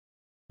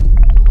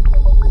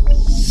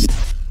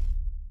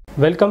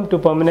Welcome to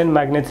Permanent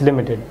Magnets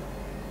Limited.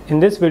 In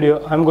this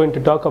video, I am going to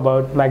talk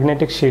about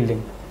magnetic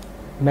shielding.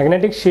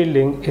 Magnetic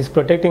shielding is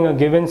protecting a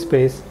given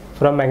space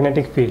from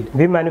magnetic field.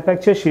 We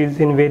manufacture shields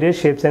in various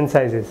shapes and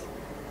sizes.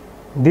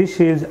 These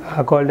shields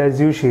are called as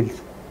U-shields.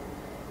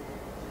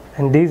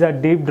 And these are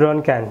deep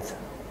drawn cans.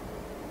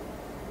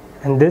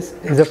 And this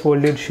is a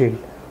folded shield.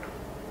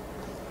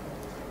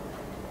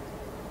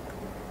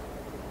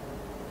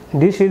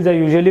 These shields are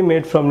usually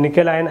made from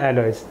nickel iron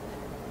alloys.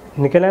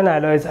 Nickel iron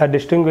alloys are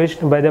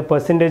distinguished by the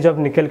percentage of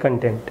nickel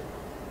content.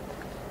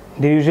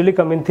 They usually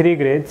come in three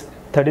grades: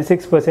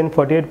 36%,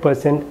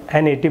 48%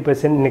 and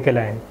 80% nickel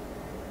iron.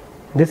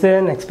 This is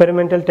an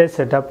experimental test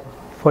setup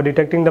for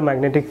detecting the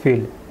magnetic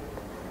field.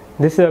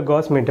 This is a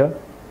Gauss meter.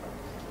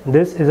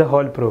 This is a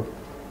Hall probe.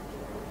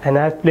 And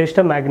I have placed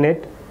a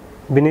magnet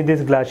beneath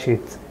these glass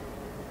sheets.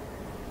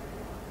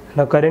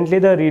 Now currently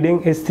the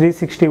reading is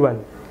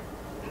 361.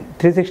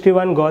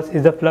 361 Gauss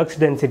is the flux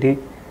density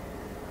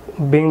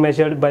being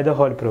measured by the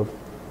Hall probe.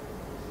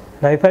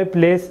 Now if I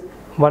place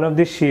one of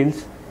these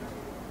shields,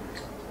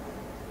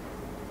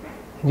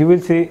 you will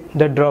see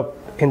the drop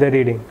in the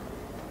reading.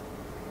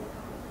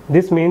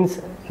 This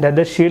means that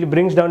the shield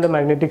brings down the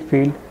magnetic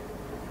field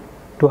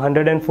to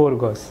 104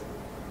 Gauss.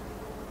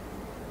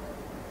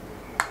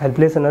 I'll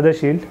place another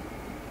shield.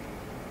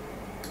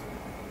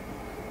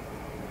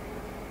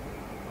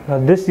 Now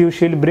this U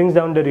shield brings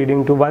down the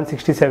reading to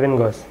 167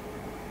 Gauss.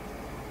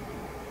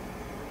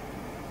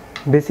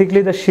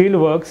 Basically, the shield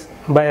works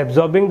by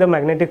absorbing the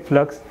magnetic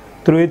flux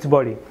through its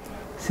body.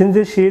 Since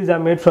these shields are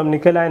made from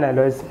nickel iron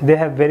alloys, they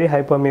have very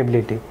high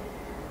permeability.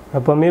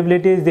 Now,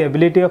 permeability is the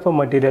ability of a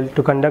material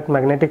to conduct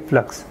magnetic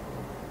flux.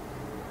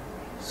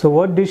 So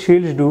what these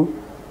shields do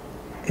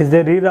is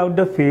they reroute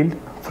the field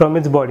from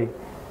its body.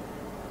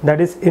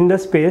 That is, in the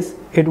space,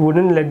 it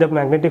wouldn't let the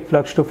magnetic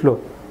flux to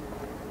flow,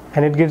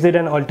 and it gives it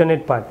an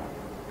alternate path.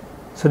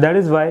 So that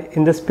is why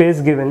in the space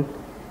given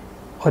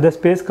or the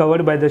space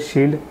covered by the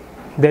shield,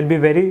 there will be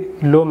very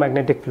low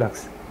magnetic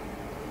flux.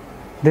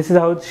 This is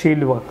how the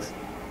shield works.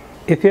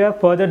 If you have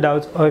further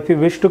doubts or if you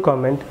wish to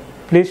comment,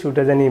 please shoot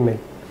us an email.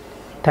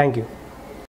 Thank you.